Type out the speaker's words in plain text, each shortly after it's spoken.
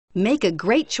Make a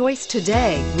great choice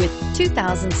today with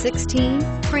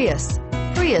 2016 Prius.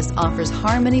 Prius offers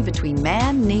harmony between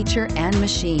man, nature, and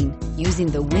machine. Using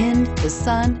the wind, the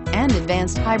sun, and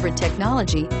advanced hybrid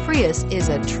technology, Prius is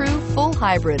a true full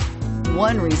hybrid.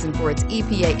 One reason for its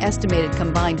EPA estimated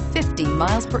combined 50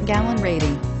 miles per gallon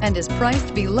rating and is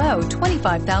priced below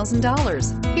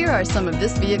 $25,000. Here are some of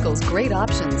this vehicle's great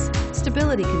options: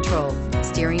 stability control,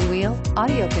 steering wheel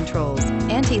audio controls,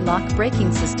 anti-lock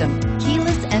braking system,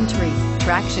 keyless entry,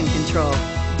 traction control,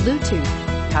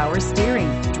 Bluetooth, power steering,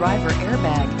 driver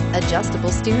airbag,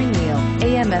 adjustable steering wheel,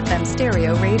 AM/FM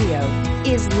stereo radio.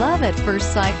 Is love at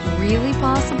first sight really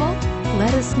possible?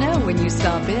 Let us know when you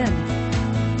stop in.